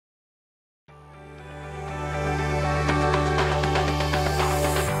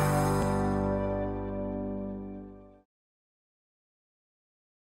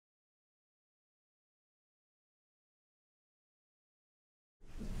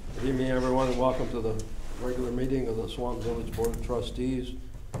Good evening, everyone, and welcome to the regular meeting of the Swanton Village Board of Trustees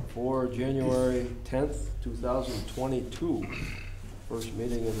for January 10th, 2022. First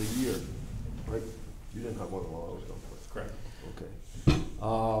meeting of the year, right? You didn't have one while I was gone. Correct. Okay.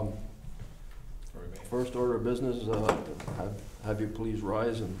 First order of business, have you please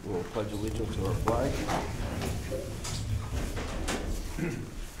rise and we'll pledge allegiance to our flag.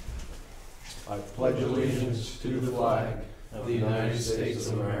 I pledge allegiance to the flag of the United States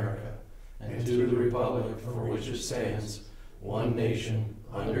of America and to the republic for which it stands, one nation,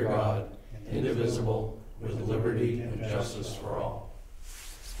 under God, indivisible, with liberty and justice for all.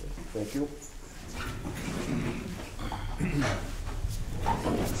 Thank you.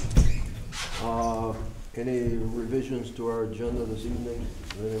 Any revisions to our agenda this evening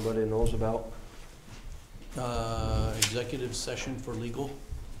that anybody knows about? Executive session for legal,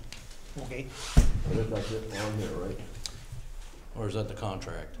 Okay. I think that's it on here, right? or is that the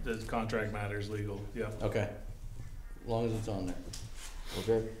contract? The contract matters legal, yeah. Okay, as long as it's on there.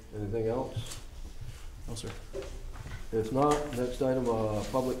 Okay, anything else? No, sir. If not, next item,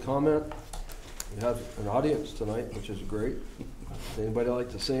 public comment. We have an audience tonight, which is great. Does anybody like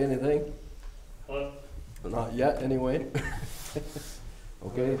to say anything? Hello. But not yet, anyway.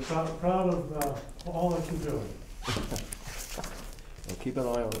 Okay, Proud of all that you're doing. I'll keep an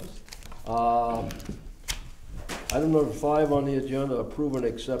eye on this. Item number 5 on the agenda, approve and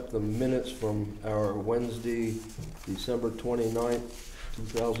accept the minutes from our Wednesday, December 29th,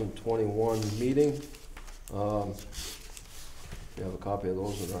 2021 meeting. You have a copy of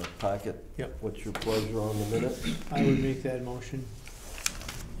those in our packet. Yep. What's your pleasure on the minutes? I would make that motion.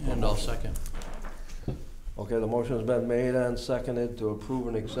 And I'll second. Okay, the motion has been made and seconded to approve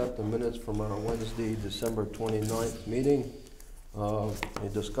and accept the minutes from our Wednesday, December 29th meeting. Any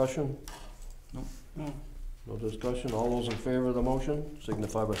discussion? No. No discussion. All those in favor of the motion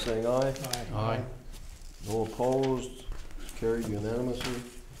signify by saying aye. Aye. No opposed. Carried unanimously.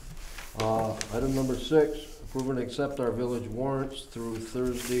 Item number 6, approve and accept our village warrants through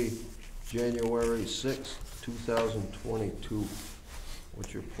Thursday, January 6th, 2022.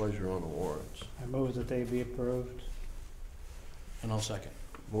 What's your pleasure on the warrants? I move that they be approved. And I'll second.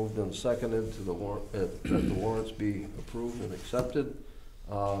 Moved and seconded to the that the warrants be approved and accepted.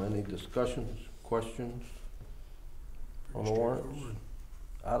 Any discussions, questions on the warrants?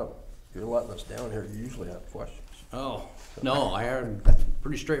 Adam, you're letting us down here. You usually have questions. Oh, no, I heard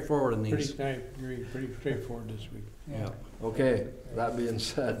pretty straightforward in these. Pretty straightforward this week. Yeah. Okay, that being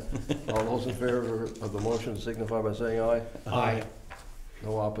said, all those in favor of the motion signify by saying aye. Aye.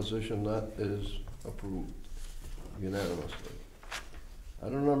 No opposition, that is approved unanimously.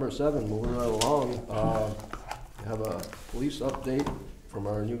 Item number 7, moving right along, we have a police update from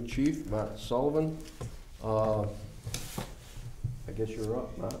our new chief, Matt Sullivan. I guess you're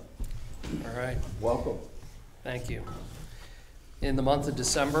up, Matt. All right, Welcome. thank you. In the month of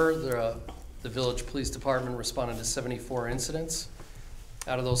December, the village police department responded to 74 incidents.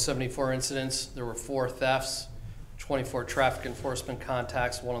 Out of those 74 incidents, there were 4 thefts, 24 traffic enforcement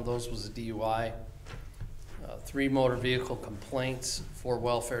contacts, one of those was a DUI, 3 motor vehicle complaints, 4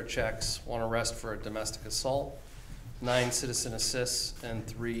 welfare checks, 1 arrest for a domestic assault, 9 citizen assists, and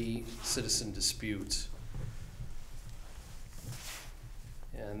 3 citizen disputes.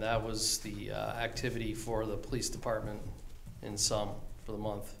 And that was the activity for the police department in sum for the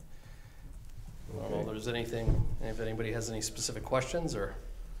month. I don't know if there's anything, if anybody has any specific questions or.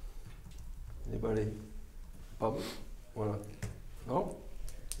 Anybody, public, wanna, no?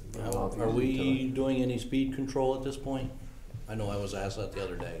 Are we doing any speed control at this point? I know I was asked that the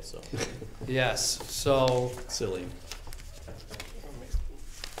other day, so. Yes, so Silly.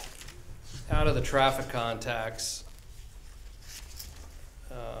 out of the traffic contacts,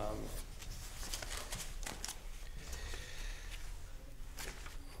 let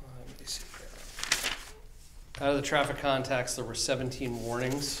me see here. Out of the traffic contacts, there were 17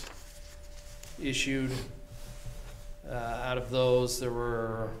 warnings issued. Out of those, there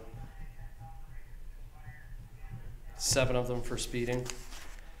were 7 of them for speeding.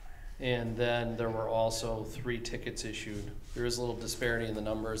 And then there were also 3 tickets issued. There is a little disparity in the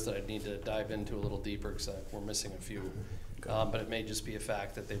numbers that I'd need to dive into a little deeper because we're missing a few. But it may just be a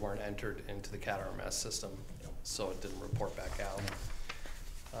fact that they weren't entered into the CAT RMS system, so it didn't report back out.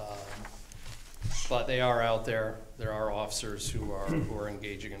 But they are out there. There are officers who are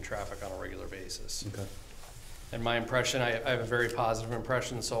engaging in traffic on a regular basis. Okay. And my impression, I have a very positive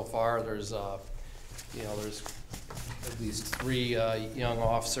impression so far. There's there's at least 3 young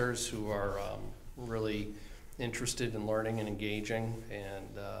officers who are really interested in learning and engaging, and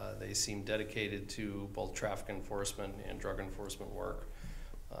they seem dedicated to both traffic enforcement and drug enforcement work.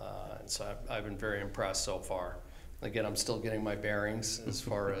 And so I've been very impressed so far. Again, I'm still getting my bearings as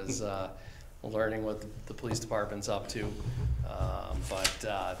far as learning what the police department's up to,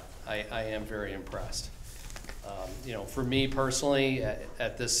 but I am very impressed. You know, for me personally,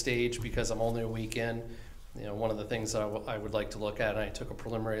 at this stage, because I'm only a week in, you know, one of the things that I would like to look at, and I took a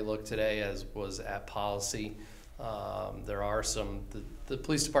preliminary look today, was at policy. There are the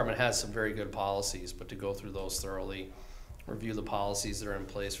police department has some very good policies, but to go through those thoroughly, review the policies that are in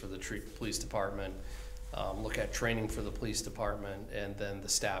place for the police department, look at training for the police department, and then the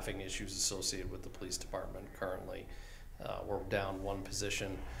staffing issues associated with the police department currently. We're down one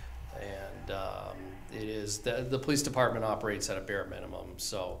position, and it is the police department operates at a bare minimum.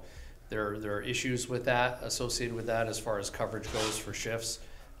 So there are issues with that, associated with that, as far as coverage goes for shifts,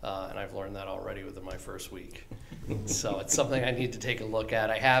 and I've learned that already within my first week. So it's something I need to take a look at.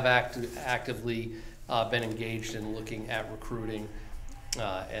 I have actively been engaged in looking at recruiting.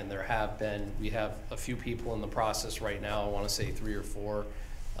 And we have a few people in the process right now, I want to say 3 or 4,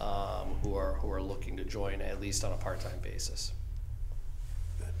 who are looking to join, at least on a part-time basis.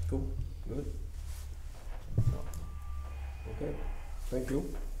 Cool, good. Okay, thank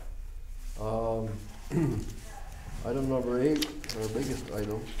you. Item number 8, our biggest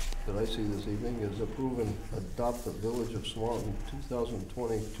item that I see this evening, is approve and adopt the Village of Swanton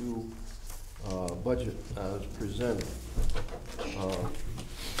 2022 budget as presented. I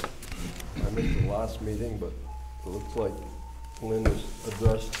missed the last meeting, but it looks like Lynn has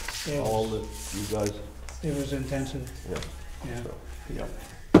addressed all that you guys. It was intensive. Yeah. Yeah. So, yeah.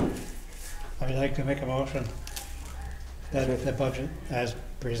 I would like to make a motion that the budget as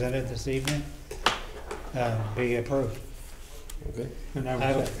presented this evening be approved. Okay. And I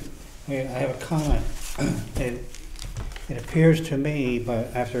have a comment. It appears to me,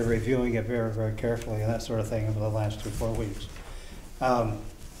 but after reviewing it very, very carefully and that sort of thing over the last 2-4 weeks,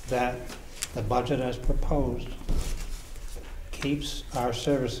 that the budget as proposed keeps our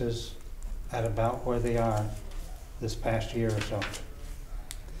services at about where they are this past year or so.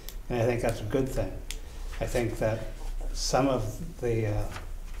 And I think that's a good thing. I think that some of the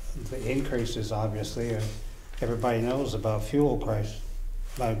increases, obviously, everybody knows about fuel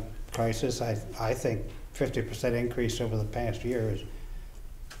crisis. I think 50% increase over the past year is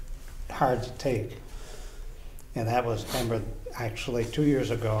hard to take. And that was, remember, actually 2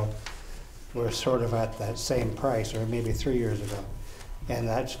 years ago, we're sort of at that same price, or maybe 3 years ago. And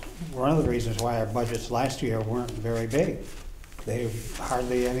that's one of the reasons why our budgets last year weren't very big. They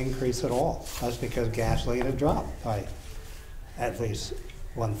hardly an increase at all. That's because gasoline had dropped by at least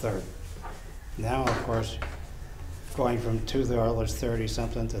 1/3. Now, of course, going from $2.30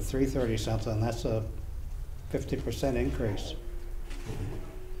 something to $3.30 something, that's a 50% increase.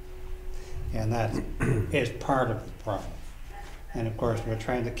 And that is part of the problem. And of course, we're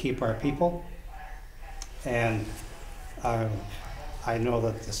trying to keep our people. And I know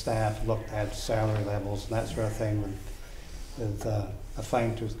that the staff looked at salary levels and that sort of thing with a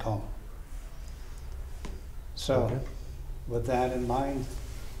fine-tooth comb. So, Okay. with that in mind,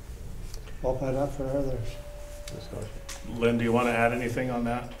 open it up for others. Discussion. Lynn, do you want to add anything on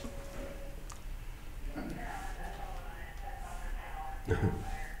that?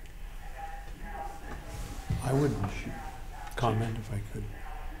 I would comment if I could.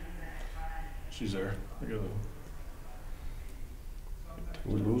 She's there.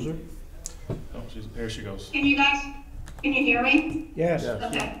 We lose her? Oh, there she goes. Can you hear me? Yes. Yes.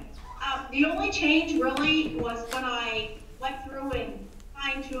 Okay. The only change really was when I went through and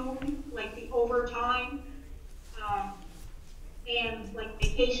fine-tuned like the overtime, and like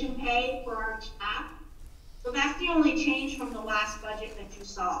vacation pay for our staff. So that's the only change from the last budget that you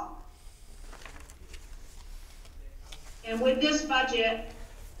saw. And with this budget,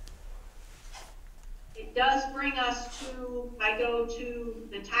 it does bring us to, if I go to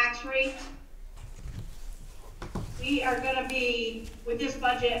the tax rate, we are going to be, with this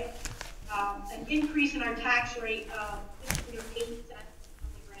budget, an increase in our tax rate of 8 cents on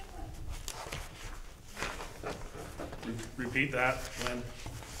the grand list. Repeat that, Lynn.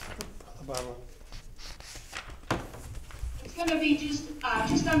 It's going to be just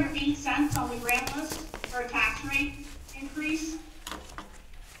under 8 cents on the grand list for a tax rate increase.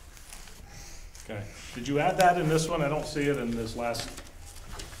 Okay. Did you add that in this one? I don't see it in this last.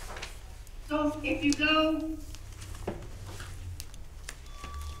 So if you go,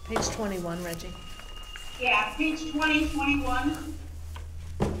 Page 21, Reggie. yeah, page 20, 21,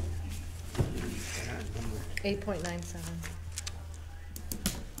 8.97.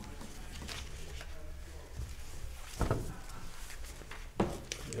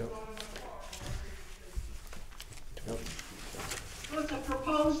 Yep. Yep. so it's a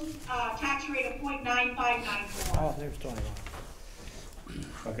proposed proposed tax rate of 0.9594. Oh, there's 21.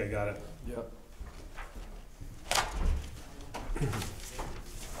 Okay, got it. Yep.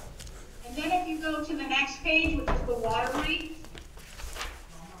 And then if you go to the next page, which is the water rate,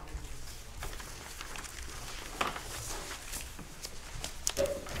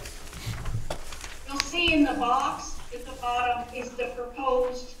 you'll see in the box at the bottom is the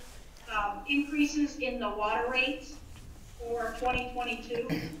proposed increases in the water rates for 2022.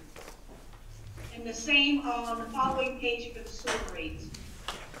 And the same on the following page for the sewer rates.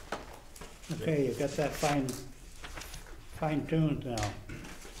 Okay, you got that fine-tuned now.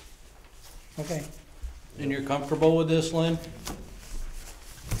 Okay. And you're comfortable with this, Lynn?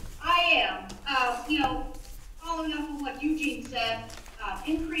 I am, following up on what Eugene said,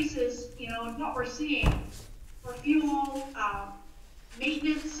 increases, in what we're seeing for fuel,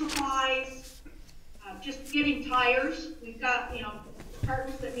 maintenance supplies, just getting tires. We've got,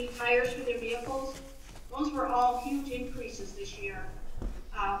 departments that need tires for their vehicles. Those were all huge increases this year.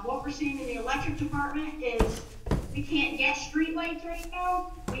 What we're seeing in the electric department is we can't get street lights right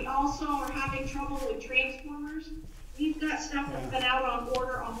now. We also are having trouble with transformers. We've got stuff that's been out on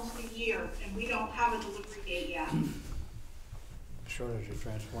order almost a year, and we don't have a delivery date yet. Shortage of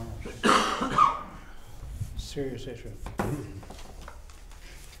transformers. Serious issue.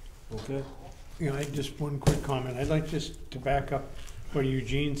 Okay. I just one quick comment. I'd like just to back up what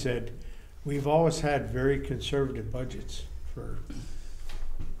Eugene said. We've always had very conservative budgets for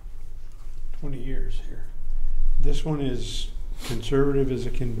 20 years here. This one is conservative as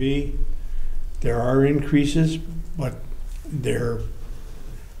it can be. There are increases, but they're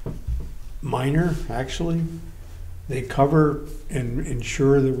minor, actually. They cover and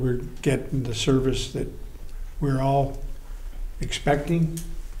ensure that we're getting the service that we're all expecting.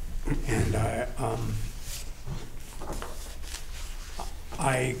 And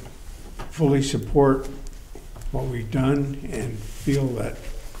I fully support what we've done and feel that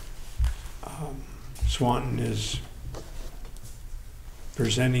Swanton is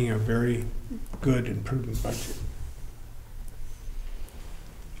presenting a very good and prudent budget.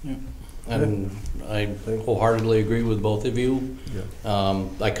 Yeah. And I wholeheartedly agree with both of you. Yeah.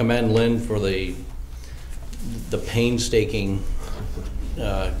 I commend Lynn for the painstaking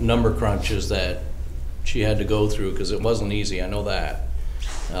number crunches that she had to go through, because it wasn't easy, I know that.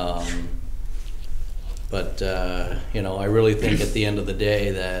 But I really think at the end of the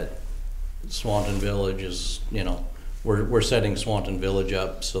day that Swanton Village is, we're setting Swanton Village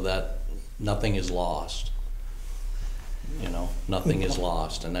up so that nothing is lost. Nothing is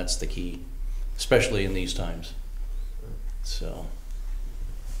lost, and that's the key, especially in these times. So.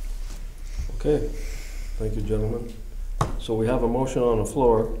 Okay, thank you, gentlemen. So we have a motion on the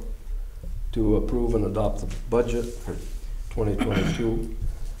floor to approve and adopt the budget for 2022.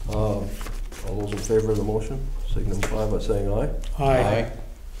 All those in favor of the motion, signify by saying aye. Aye.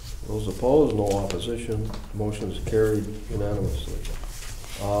 Those opposed, no opposition. Motion is carried unanimously.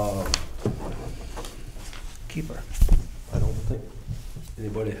 Keeper. I don't think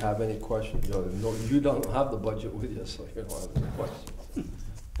anybody have any questions. No, you don't have the budget with you, so you don't have any questions.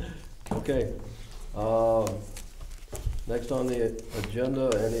 Okay. Next on the agenda,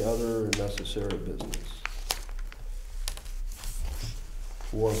 any other necessary business?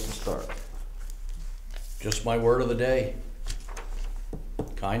 Who wants to start? Just my word of the day.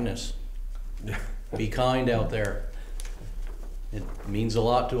 Kindness. Be kind out there. It means a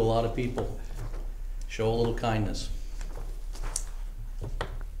lot to a lot of people. Show a little kindness.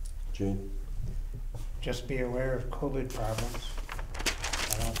 Gene? Just be aware of COVID problems.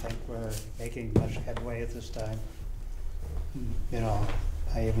 I don't think we're making much headway at this time.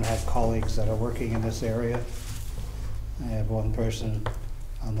 I even have colleagues that are working in this area. I have one person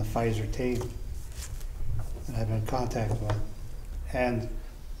on the Pfizer team that I've been in contact with. And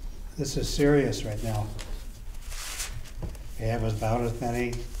this is serious right now. We have about as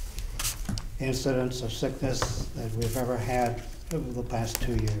many incidents of sickness that we've ever had over the past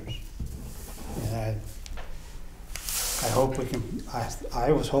 2 years. And I hope we can,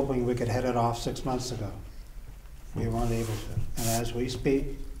 I was hoping we could head it off 6 months ago. We weren't able to. And as we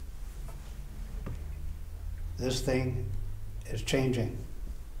speak, this thing is changing.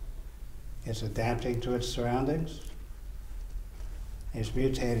 It's adapting to its surroundings. It's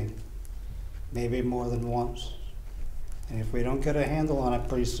mutating, maybe more than once. And if we don't get a handle on it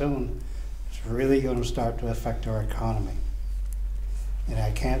pretty soon, it's really going to start to affect our economy. And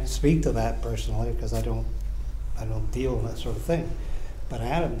I can't speak to that personally because I don't deal with that sort of thing. But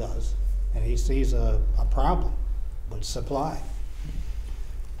Adam does, and he sees a problem with supply.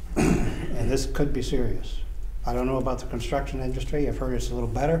 And this could be serious. I don't know about the construction industry. I've heard it's a little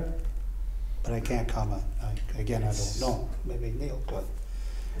better, but I can't comment. Again, I don't know. Maybe Neil could.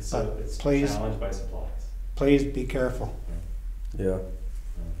 It's please- challenged by supplies. Please be careful. Yeah.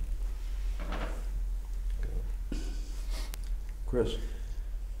 Chris?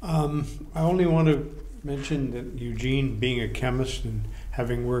 I only want to mention that Eugene, being a chemist and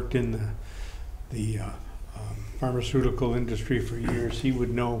having worked in the pharmaceutical industry for years, he would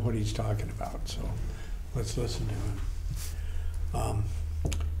know what he's talking about. So let's listen to him.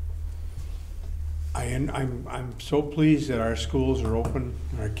 I'm so pleased that our schools are open.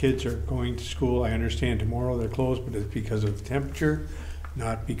 Our kids are going to school. I understand tomorrow they're closed, but it's because of temperature,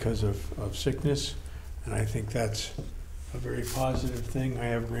 not because of sickness. And I think that's a very positive thing. I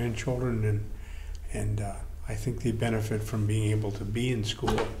have grandchildren, and I think they benefit from being able to be in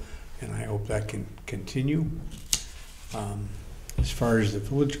school, and I hope that can continue. As far as the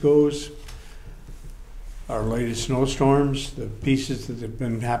village goes, our latest snowstorms, the pieces that have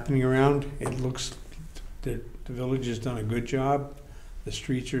been happening around, it looks that the village has done a good job. The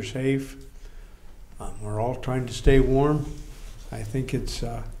streets are safe. We're all trying to stay warm. I think it's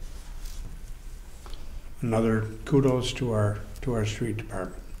another kudos to our street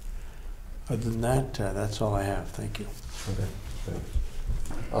department. Other than that, that's all I have. Thank you. Okay, thanks.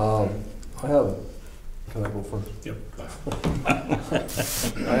 I have, can I go first? Yep.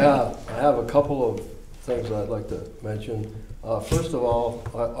 I have a couple of things I'd like to mention. First of all,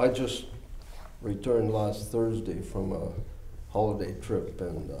 I just returned last Thursday from a holiday trip,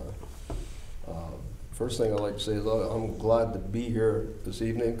 and first thing I'd like to say is I'm glad to be here this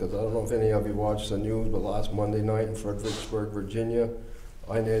evening, because I don't know if any of you watched the news, but last Monday night in Fredericksburg, Virginia,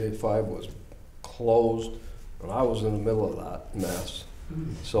 I-85 was closed, and I was in the middle of that mess.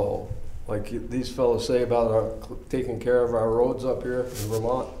 So, like these fellas say about taking care of our roads up here in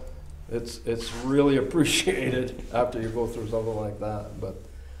Vermont, it's really appreciated after you go through something like that. But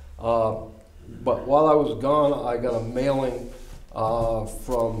while I was gone, I got a mailing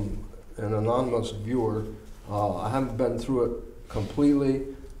from an anonymous viewer. I haven't been through it completely,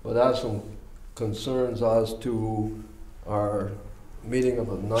 but I have some concerns as to our meeting of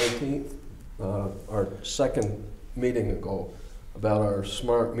the 19th, our second meeting ago, about our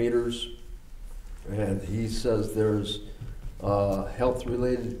smart meters. And he says there's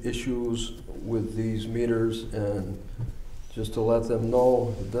health-related issues with these meters, and just to let them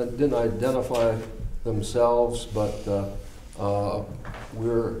know, that didn't identify themselves, but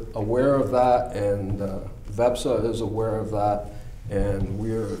we're aware of that, and VEPSA is aware of that, and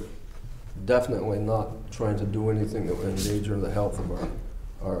we're definitely not trying to do anything that would endanger the health of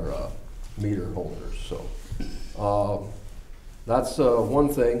our meter holders. So that's one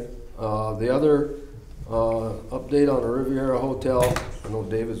thing. The other update on the Riviera Hotel, I know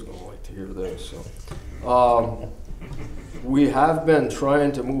David's going to like to hear this. So we have been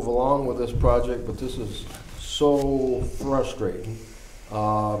trying to move along with this project, but this is so frustrating.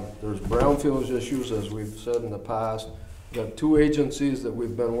 There's brownfields issues, as we've said in the past. We've got two agencies that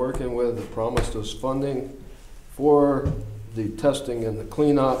we've been working with that promised us funding for the testing and the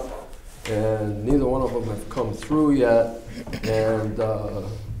cleanup, and neither one of them have come through yet. And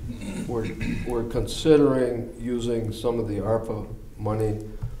we're considering using some of the ARPA money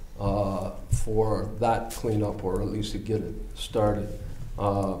for that cleanup, or at least to get it started.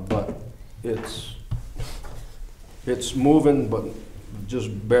 But it's moving, but just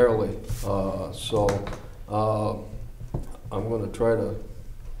barely. I'm going to try to,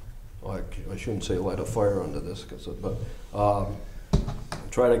 well, I shouldn't say light a fire under this, but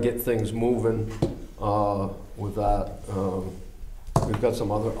try to get things moving with that. We've got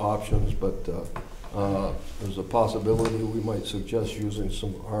some other options, but there's a possibility we might suggest using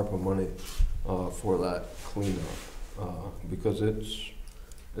some ARPA money for that cleanup, because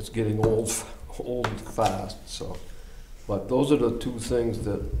it's getting old fast. So, but those are the two things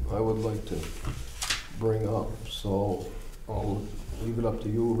that I would like to bring up. So I'll leave it up to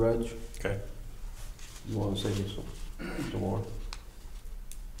you, Reg. Okay. You want to say some more?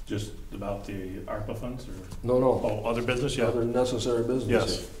 Just about the ARPA funds, or? No. Oh, other business, yeah. Other necessary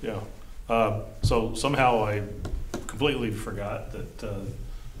business. Yes, yeah. So somehow I completely forgot that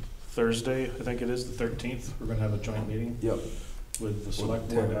Thursday, I think it is, the 13th, we're gonna have a joint meeting. Yep. With the select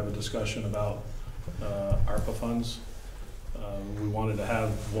board to have a discussion about ARPA funds. We wanted to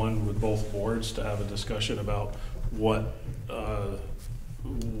have one with both boards to have a discussion about what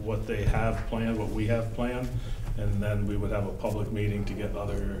they have planned, what we have planned, and then we would have a public meeting to get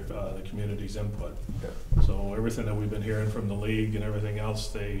other the community's input. Yeah. So everything that we've been hearing from the league and everything else,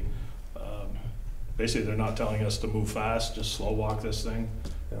 they basically they're not telling us to move fast, just slow walk this thing,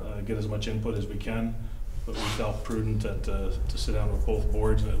 get as much input as we can. but we felt prudent that, to sit down with both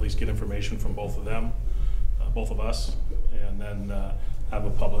boards and at least get information from both of them, both of us, and then have a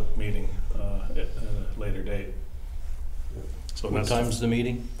public meeting at a later date. So What that's time's the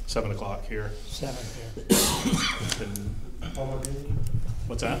meeting? 7 o'clock here. 7 here. And Public meeting?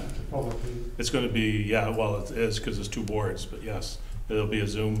 what's that? Public meeting. It's going to be, yeah, well, it is because it's 2 boards, but yes, it'll be a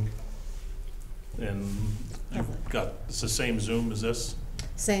Zoom. And you've got, it's the same Zoom as this?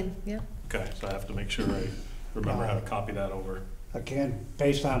 Same, yeah. Okay, so I have to make sure I remember how to copy that over. Again,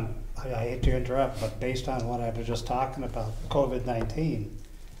 based on, I hate to interrupt, but based on what I was just talking about, COVID-19,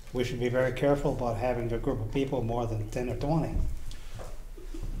 we should be very careful about having a group of people more than 10 or 20.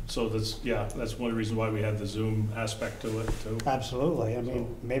 So that's, yeah, that's one of the reasons why we had the Zoom aspect to it too. Absolutely. I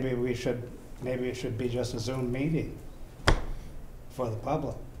mean, maybe it should be just a Zoom meeting for the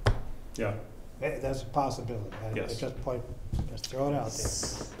public. Yeah, That's a possibility. Yes. Just throw it out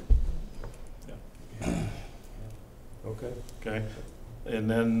there. Okay. okay. And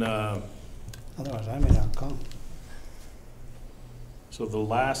then, Otherwise, I may not come. so the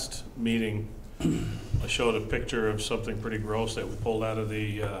last meeting, I showed a picture of something pretty gross that we pulled out of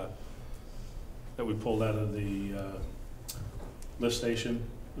the, lift station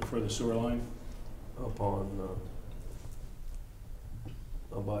for the sewer line. Up on,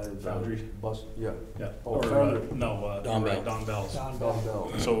 by the Foundry. bus, yeah. Yeah. Oh, Or, Foundry. no, Don right, Bell. Don Bell's. Don Don Bell.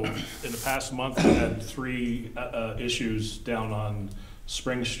 Bell. So in the past month, we had 3 issues down on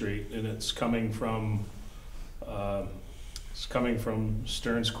Spring Street, and it's coming from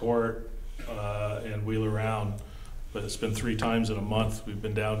Stearns Court and Wheeler Round, but it's been 3 times in a month we've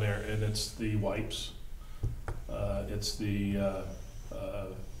been down there, and it's the wipes, it's the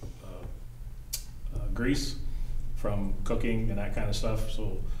grease from cooking and that kind of stuff.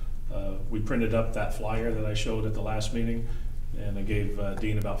 So we printed up that flyer that I showed at the last meeting, and I gave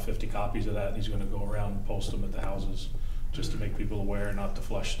Dean about 50 copies of that, and he's gonna go around and post them at the houses, just to make people aware not to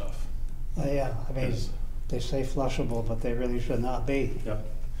flush stuff. Yeah, I mean, they say flushable, but they really should not be. Yep.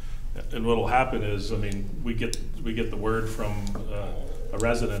 And what'll happen is, I mean, we get the word from a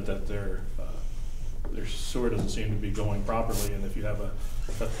resident that their sewer doesn't seem to be going properly, and if you have a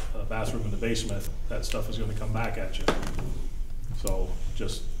bathroom in the basement, that stuff is gonna come back at you. So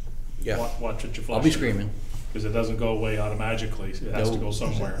just Yeah. watch what you flush. I'll be screaming. Because it doesn't go away automatically, it has to No. go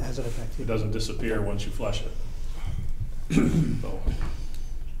somewhere. Has it affected? It doesn't disappear once you flush it. So,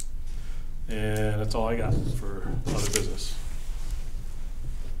 and that's all I got for other business.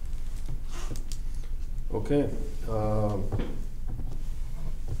 Okay,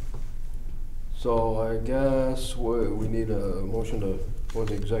 so I guess we need a motion to go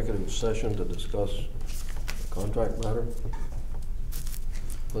into executive session to discuss contract matter.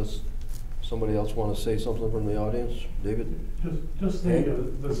 Unless somebody else want to say something from the audience? David? Just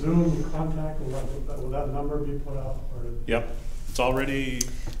the Zoom contact, will that number be put out? Or? Yep, it's already,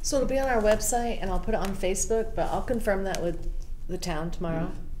 So it'll be on our website and I'll put it on Facebook, but I'll confirm that with the town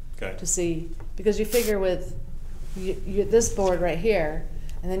tomorrow okay, to see, because you figure with this board right here,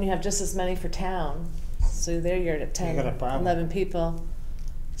 and then you have just as many for town. So there you're at 10, got a problem. 11 people.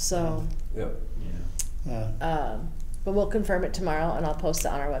 So, Yeah. but we'll confirm it tomorrow and I'll post it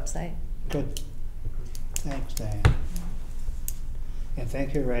on our website. Good. Thanks, Diane. And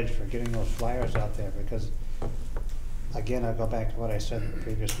thank you, Reg, for getting those flyers out there, because, again, I'll go back to what I said in the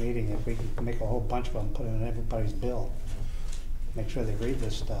previous meeting. If we can make a whole bunch of them, put it in everybody's bill, make sure they read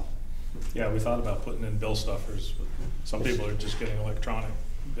this stuff. yeah, we thought about putting in bill stuffers, but some people are just getting electronic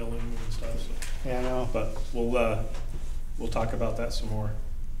billing and stuff, so. Yeah, I know. But we'll talk about that some more.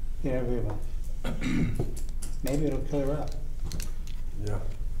 Yeah, we will. Maybe it'll clear up. Yeah. I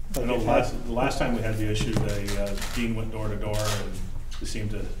But know you've the last time we had the issue, Dean went door to door, and it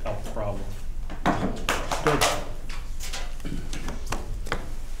seemed to help the problem. Good.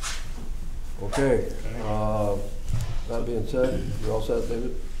 Okay, that being said, you're all set,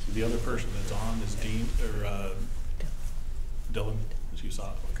 David? So the other person that's on is Dean, or Dylan, as you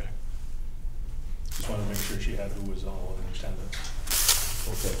saw, okay. Just wanted to make sure she had who was all in attendance.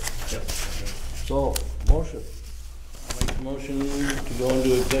 Okay, Yep. Okay. so, motion. I'll make a motion to go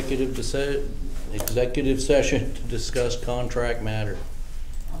into executive session to discuss contract matter.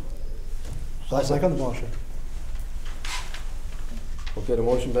 So I second the motion. Okay, the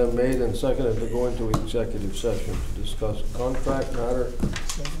motion been made and seconded to go into executive session to discuss contract matter.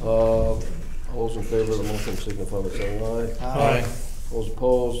 All those in favor of the motion signify by saying aye. Aye. Those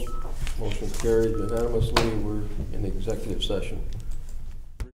opposed, motion carried unanimously. We're in executive session.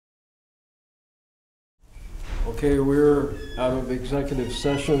 Okay, we're out of executive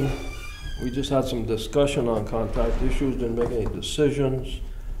session. We just had some discussion on contract issues, didn't make any decisions.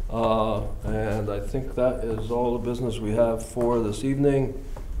 And I think that is all the business we have for this evening.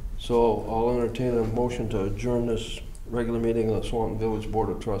 So I'll entertain a motion to adjourn this regular meeting of the Swanton Village Board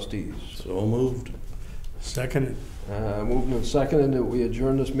of Trustees. So moved. Seconded. Moved and seconded that we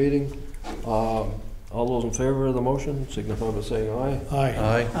adjourn this meeting. All those in favor of the motion signify by saying aye.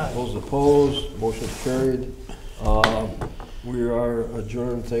 Aye. Aye. Those opposed, motion's carried. We are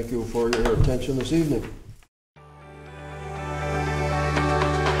adjourned. Thank you for your attention this evening.